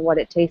barrel and what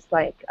it tastes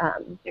like.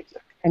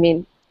 I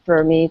mean,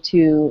 for me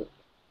to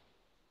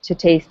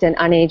taste an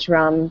unaged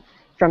rum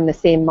from the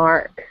same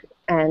mark,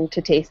 and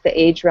to taste the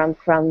aged rum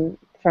from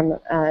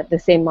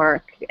the same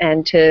mark,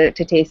 and to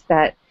taste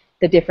that,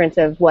 the difference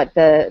of what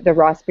the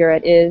raw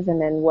spirit is,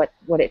 and then what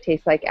it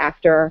tastes like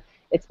after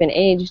it's been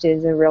aged,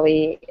 is a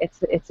really,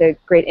 it's a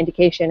great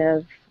indication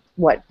of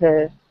what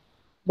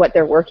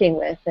they're working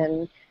with,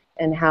 and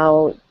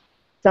how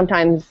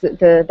sometimes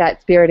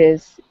that spirit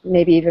is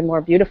maybe even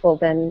more beautiful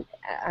than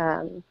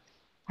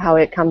how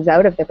it comes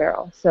out of the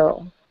barrel.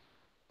 So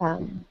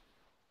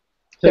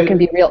there can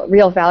be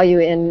real value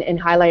in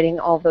highlighting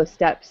all those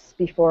steps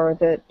before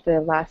the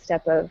last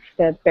step of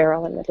the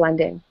barrel and the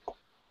blending.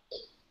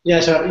 Yeah,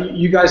 so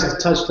you guys have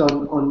touched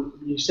on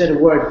you said a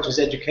word, which is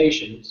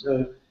education.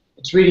 So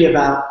it's really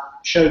about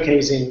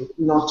showcasing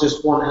not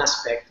just one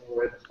aspect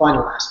or the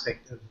final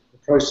aspect of the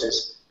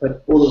process,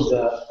 but all of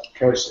the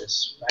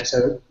process, right?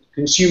 So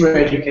consumer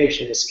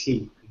education is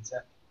key. Is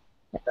that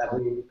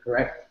really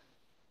correct?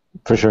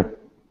 For sure.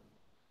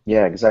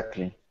 Yeah,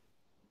 exactly.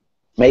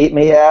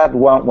 May I add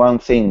one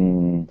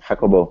thing,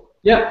 Jacobo?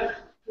 Yeah.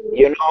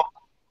 You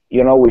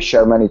know, we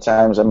share many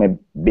times. I'm a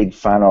big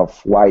fan of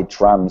white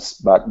rums,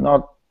 but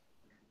not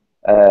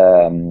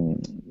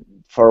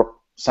for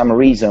some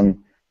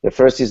reason. The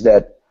first is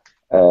that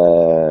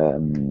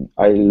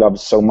I love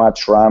so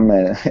much rum,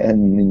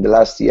 and in the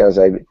last years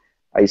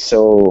I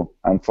saw,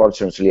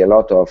 unfortunately, a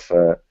lot of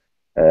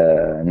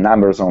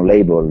numbers on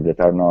label that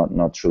are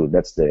not true.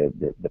 That's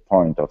the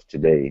point of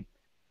today.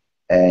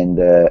 And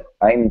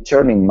I'm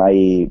turning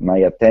my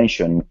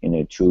attention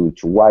to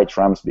white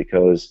rums,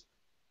 because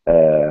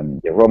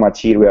the raw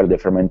material, the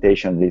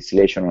fermentation, the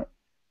distillation,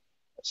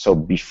 so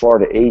before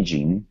the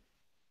aging,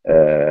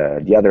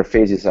 the other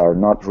phases are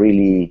not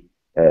really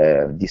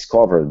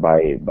discovered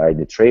by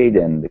the trade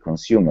and the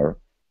consumer,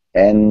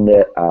 and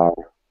are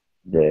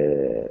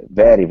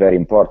very, very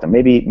important,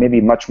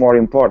 maybe much more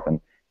important,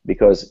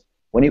 because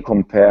when you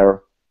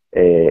compare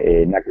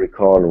an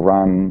agricole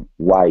rum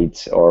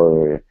white,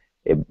 or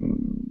a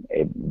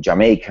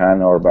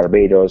Jamaican or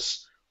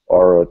Barbados,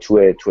 or to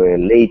a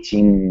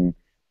Latin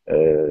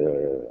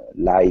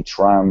light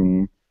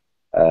rum,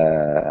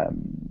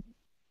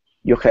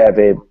 you have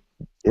a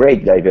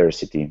great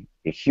diversity,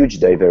 a huge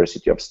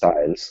diversity of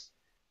styles,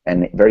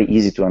 and very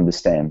easy to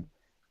understand.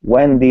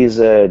 When these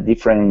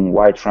different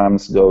white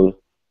rums go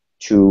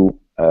to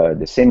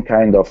the same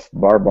kind of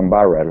bourbon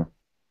barrel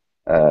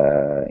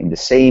in the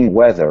same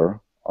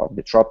weather of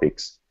the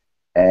tropics,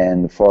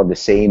 and for the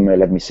same,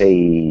 let me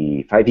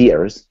say, 5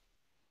 years,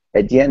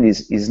 at the end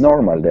is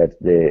normal that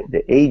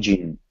the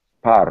aging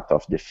part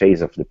of the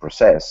phase of the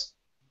process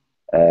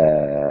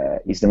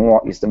is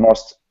the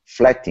most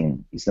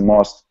flattening, is the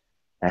most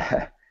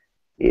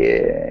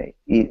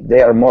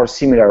they are more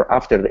similar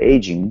after the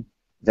aging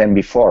than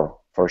before,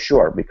 for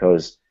sure,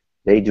 because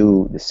They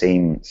do the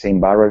same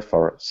barrel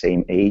for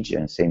same age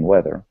and same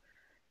weather.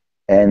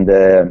 And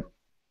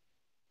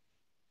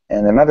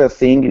another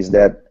thing is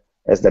that,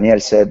 as Daniel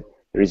said,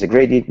 there is a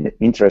great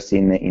interest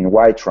in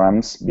white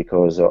rums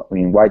because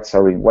white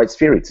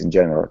spirits in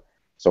general.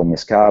 So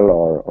mezcal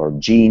or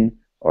gin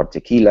or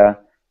tequila,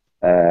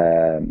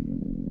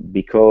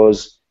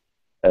 because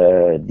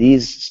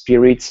these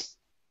spirits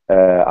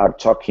are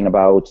talking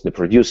about the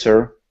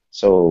producer.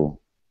 So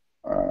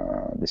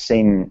the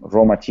same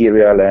raw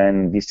material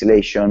and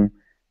distillation,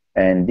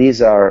 and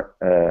these are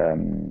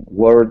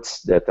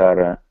words that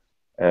are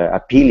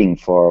appealing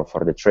for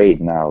the trade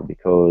now,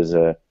 because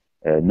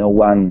no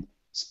one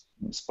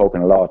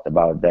spoken a lot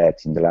about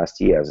that in the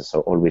last years. So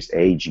always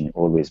aging,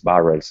 always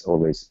barrels,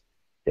 always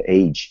the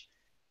age,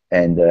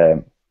 and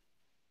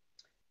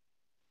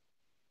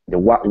the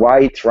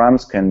white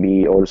rums can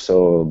be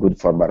also good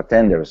for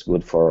bartenders,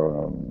 good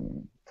for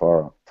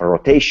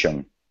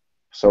rotation,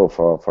 so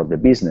for the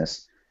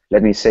business.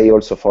 Let me say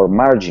also for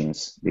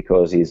margins,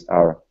 because these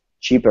are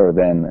cheaper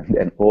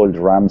than old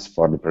rums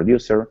for the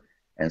producer,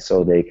 and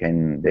so they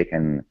can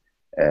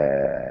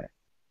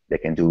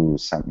do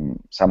some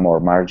more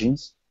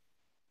margins,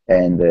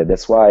 and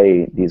that's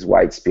why these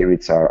white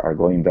spirits are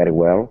going very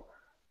well.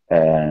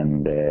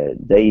 And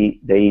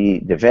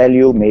the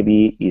value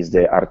maybe is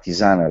the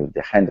artisanal,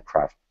 the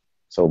handcraft.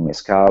 So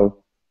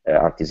mezcal,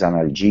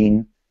 artisanal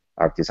gin,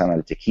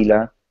 artisanal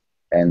tequila,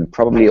 and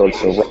probably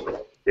also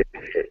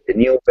the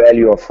new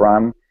value of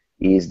rum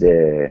is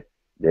the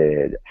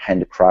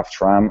handcraft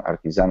rum,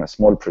 artisanal,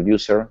 small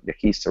producer, the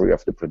history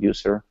of the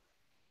producer,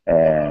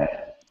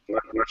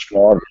 much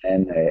more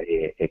than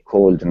a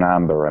cold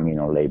number,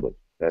 on label.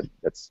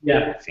 That's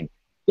Yeah. the thing.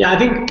 Yeah, I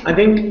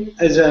think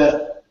as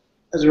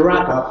a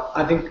wrap up,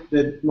 I think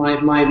that my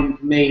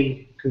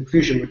main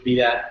conclusion would be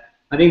that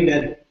I think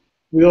that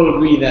we all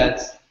agree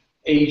that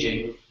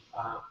aging,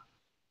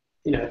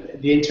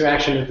 the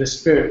interaction of the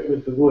spirit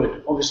with the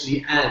wood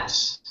obviously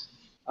adds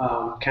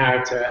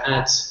character,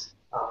 adds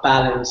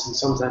balance, and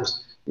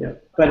sometimes,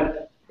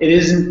 but it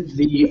isn't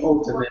the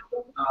ultimate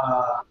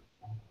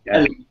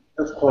element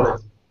of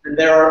quality. And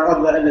there are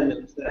other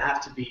elements that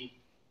have to be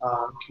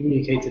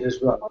communicated as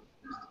well.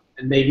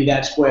 And maybe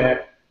that's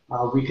where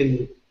we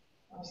can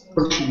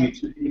contribute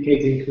to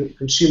educating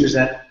consumers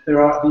that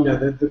there are,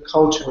 the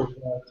culture of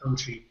the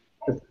country,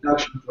 the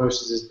production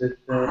processes, the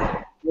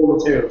raw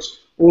materials,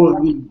 all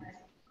of these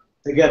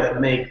together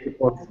make the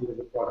quality of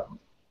the product,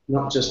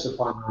 not just the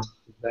finance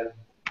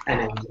and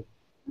end.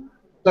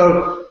 So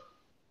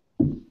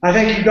I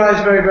thank you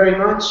guys very, very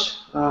much.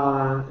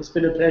 It's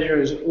been a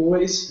pleasure as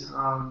always.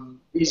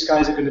 These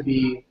guys are going to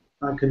be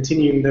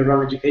continuing their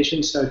rum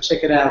education, so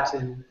check it out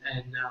in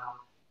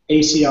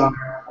acr-rum.com.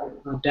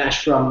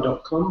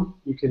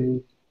 You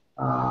can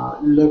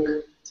look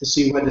to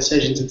see where the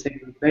sessions are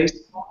taking place.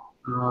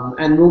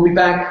 And we'll be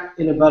back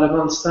in about a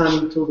month's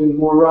time talking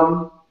more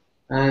rum,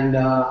 and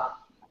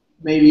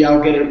maybe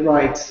I'll get it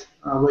right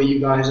where you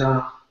guys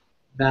are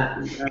that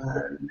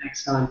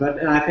next time.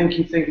 But I thank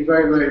you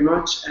very, very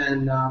much,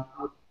 and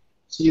I'll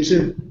see you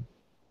soon.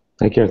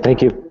 Thank you.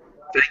 Thank you.